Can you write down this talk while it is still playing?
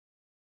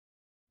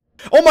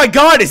Oh my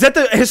God, is that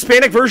the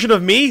Hispanic version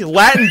of me?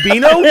 Latin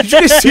Bino? Did you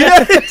guys see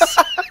that?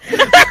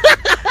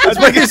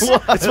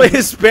 That's my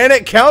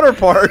Hispanic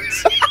counterpart.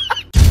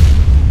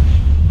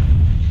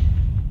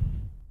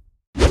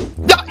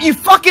 No, you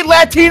fucking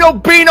Latino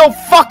Bino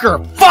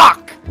fucker! Fuck!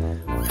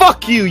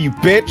 Fuck you, you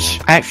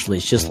bitch! Actually,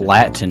 it's just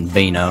Latin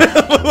Bino.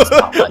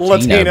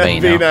 Latino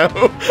Bino.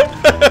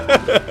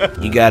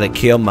 You gotta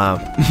kill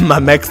my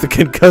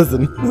Mexican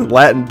cousin,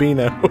 Latin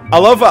Bino. I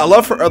love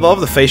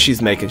the face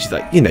she's making. She's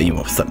like, you know, you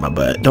won't suck my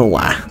butt. Don't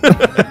lie.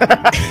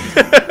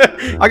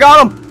 I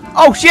got him!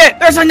 Oh shit!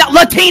 There's a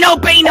Latino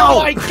Bino! Oh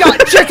my god!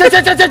 Get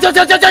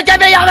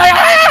me out of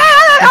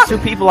here! There's 2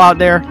 people out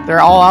there. They're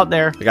all out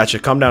there. I got you.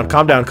 Calm down.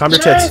 Calm down. Calm your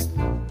tits.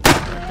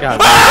 God.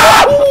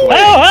 God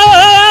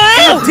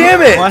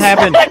damn it! What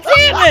happened?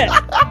 Damn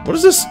it! What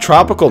is this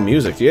tropical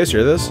music? Do you guys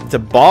hear this? It's a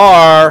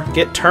bar.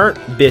 Get turned,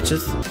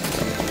 bitches.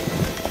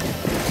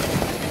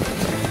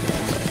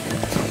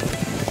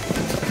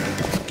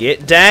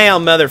 Get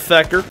down,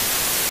 motherfucker.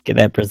 Get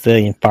that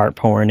Brazilian fart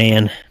pouring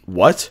in.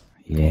 What?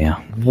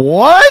 Yeah.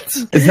 What?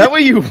 Is that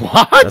what you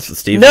watch? That's what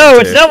Steve No,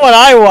 did. it's not what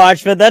I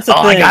watch, but that's the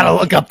thing. I gotta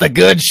look up the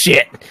good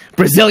shit.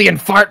 Brazilian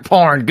fart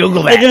porn.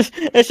 Google that.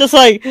 It's just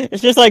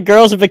like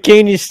girls in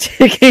bikinis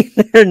sticking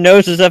their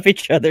noses up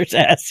each other's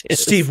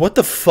asses. Steve, what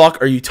the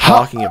fuck are you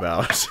talking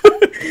about?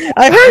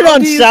 I heard it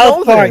on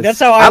South Park. this? That's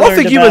how I I don't learned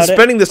think you've been about it.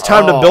 spending this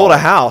time to build a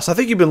house. I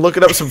think you've been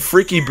looking up some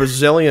freaky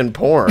Brazilian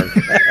porn.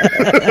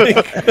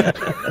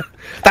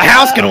 The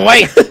house can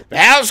wait. The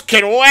house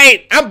can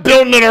wait. I'm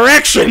building an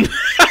erection.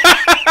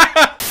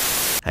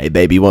 Hey,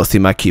 baby, you want to see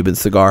my Cuban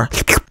cigar?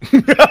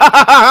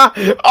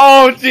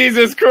 Oh,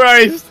 Jesus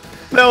Christ.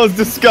 That was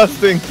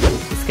disgusting.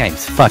 This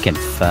game's fucking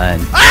fun.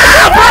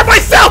 Ah! I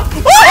myself!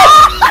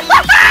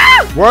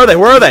 Where are they?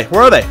 Where are they?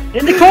 Where are they?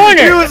 In the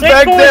corner. He was Pink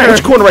back corner. there.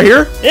 Which corner? Right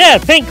here? Yeah,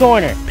 pink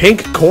corner.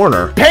 Pink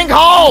corner. Pink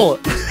hole.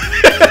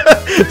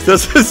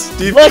 This is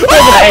Steve. Let's go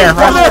there.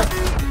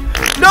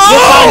 No!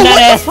 Find that What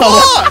the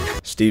asshole.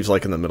 fuck? Steve's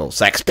like in the middle of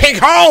sex. Pink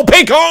hole!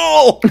 Pink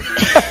hole!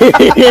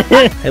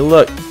 Hey,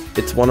 look.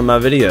 It's one of my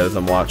videos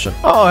I'm watching.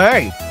 Oh,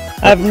 hey.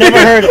 I've never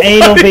heard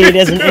anal bead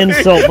as an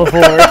insult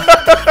before.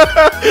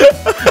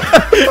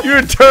 You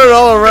would turn it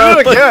all around. Do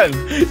it again.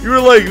 You were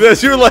like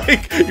this. You were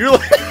like.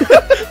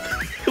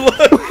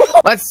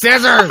 Let's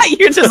scissors.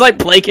 You're just like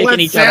play kicking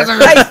Let's each other.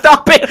 scissors. Hey,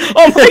 stop it!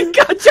 Oh my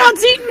God,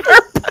 John's eating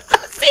her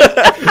pussy.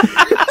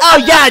 Oh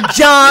yeah,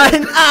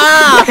 John.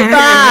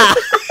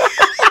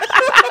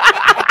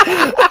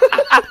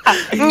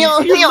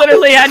 You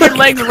literally had your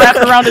legs wrapped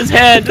around his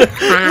head.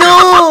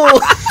 No.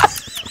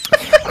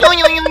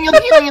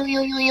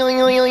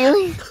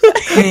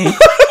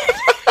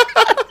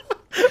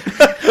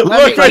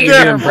 Look right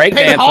there.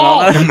 Breakdancing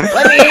on him.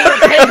 Let me eat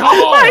the pink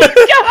hole. Oh my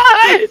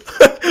God!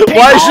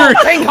 Why is your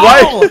Pink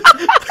why? hole.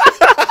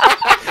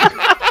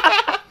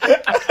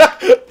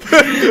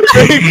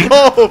 Pink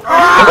hole.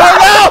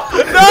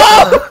 No!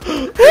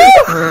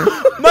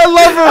 My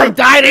lover. I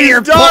died in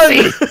your done.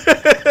 pussy.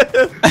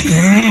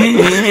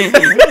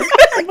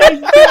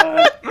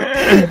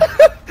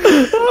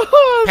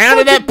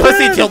 Pounded that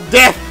pussy till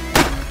death.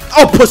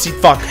 Oh, pussy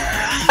fuck.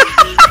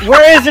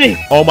 Where is he?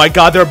 Oh my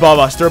God, they're above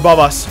us. They're above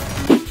us.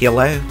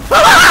 Hello.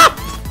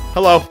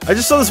 Hello. I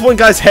just saw this one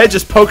guy's head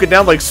just poking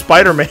down like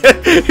Spider-Man.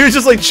 He was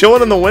just like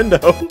chilling in the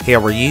window.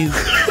 How are you?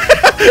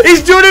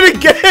 He's doing it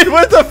again.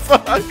 What the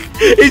fuck?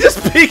 He's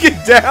just peeking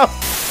down.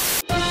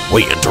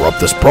 We interrupt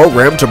this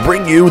program to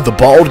bring you the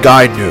Bald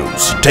Guy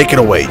News. Take it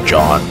away,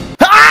 John.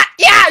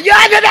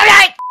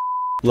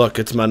 Look,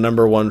 it's my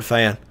 #1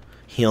 fan.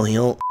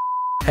 Heel.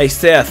 Hey,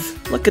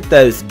 Seth, look at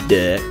those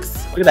dicks.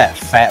 Look at that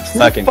fat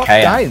fucking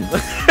cat.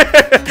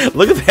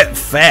 Look at that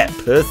fat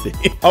pussy.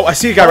 Oh, I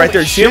see a guy right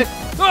there. You see him?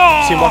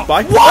 Oh, See him walk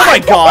by? Oh my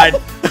God.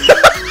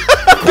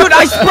 dude,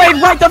 I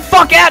sprayed right the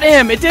fuck at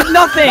him. It did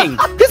nothing.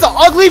 He's an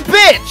ugly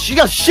bitch. She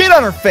got shit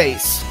on her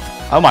face.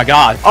 Oh my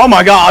God. Oh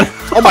my God.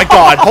 Oh my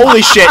God.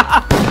 Holy shit.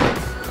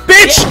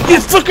 Bitch, you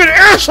fucking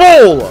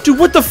asshole. Dude,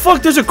 what the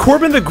fuck? There's a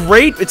Corbin the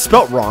Great. It's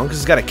spelt wrong because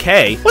it's got a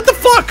K. What the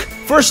fuck?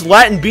 First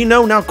Latin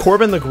Bino, now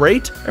Corbin the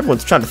Great?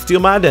 Everyone's trying to steal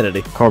my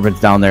identity. Corbin's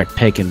down there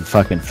taking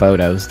fucking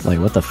photos. Like,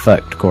 what the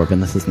fuck, Corbin?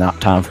 This is not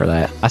time for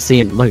that. I see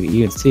him. Look,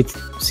 you can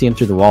see him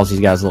through the walls. He's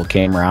got his little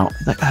camera out.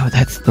 Like, oh,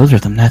 those are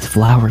them. That's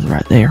flowers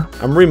right there.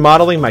 I'm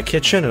remodeling my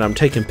kitchen and I'm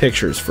taking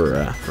pictures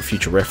for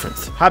future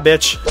reference. Hi,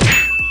 bitch.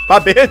 Bye,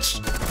 bitch.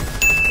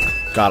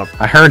 Got him.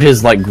 I heard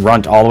his like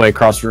grunt all the way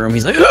across the room.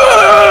 He's like,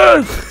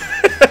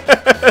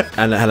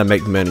 I know how to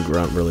make men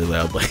grunt really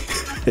loudly.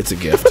 It's a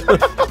gift.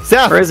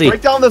 Seth, Where is he?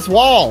 break down this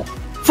wall.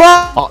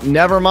 fuck! Oh,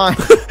 never mind.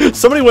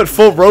 Somebody went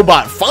full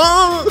robot.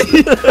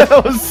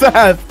 That was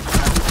Seth.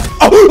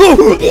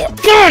 Oh,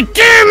 God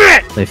damn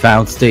it! They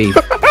found Steve.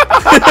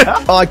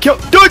 Oh, I killed.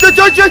 Oh,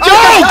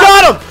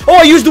 got him! Oh,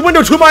 I used the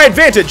window to my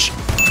advantage.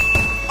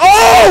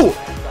 Oh!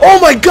 Oh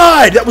my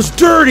God, that was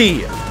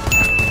dirty.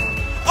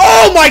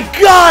 Oh my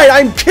God,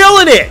 I'm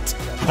killing it.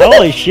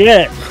 Holy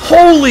shit.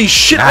 Holy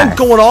shit, I'm Nice.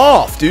 going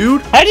off,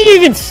 dude. How did you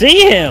even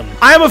see him?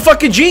 I am a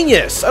fucking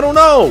genius. I don't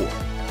know.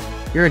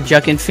 You're a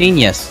juckin'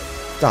 genius.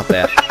 Stop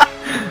that.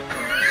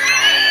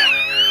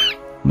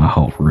 My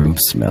whole room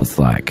smells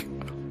like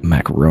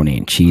macaroni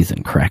and cheese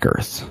and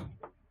crackers.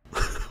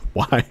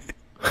 Why?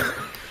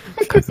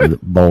 Because the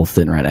bowl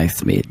sitting right next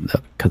to me,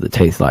 because it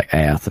tastes like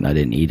ass and I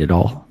didn't eat it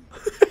all.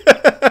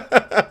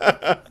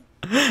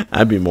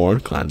 I'd be more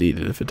inclined to eat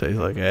it if it tastes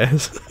like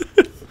ass.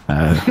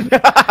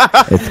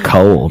 It's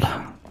cold,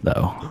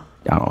 though.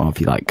 I don't know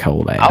if you like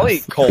cold ass. I'll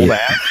eat cold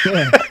ass.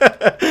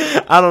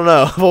 I don't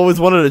know. I've always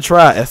wanted to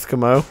try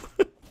Eskimo.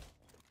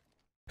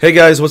 Hey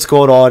guys, what's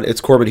going on?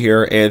 It's Corbin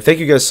here, and thank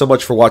you guys so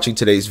much for watching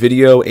today's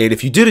video, and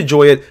if you did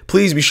enjoy it,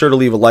 please be sure to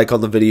leave a like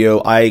on the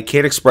video. I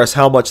can't express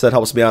how much that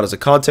helps me out as a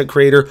content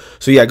creator,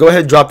 so yeah, go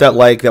ahead and drop that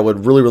like. That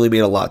would really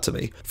mean a lot to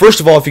me.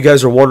 First of all, if you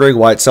guys are wondering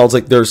why it sounds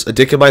like there's a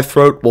dick in my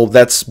throat, well,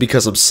 that's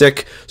because I'm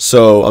sick,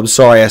 so I'm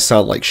sorry I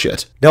sound like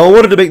shit. Now, I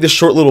wanted to make this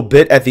short little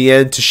bit at the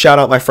end to shout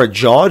out my friend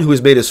John, who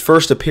has made his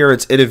first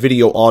appearance in a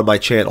video on my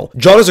channel.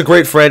 John is a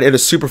great friend and a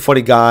super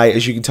funny guy,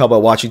 as you can tell by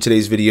watching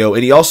today's video,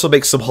 and he also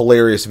makes some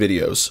hilarious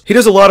videos. He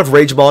does a lot of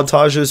rage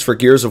montages for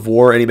Gears of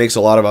War, and he makes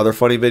a lot of other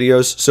funny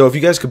videos, so if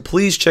you guys could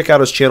please check out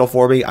his channel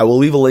for me, I will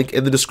leave a link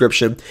in the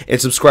description, and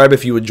subscribe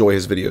if you enjoy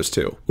his videos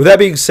too. With that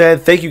being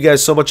said, thank you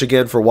guys so much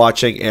again for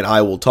watching, and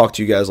I will talk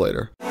to you guys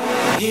later.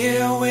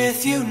 Here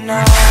with you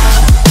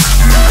now.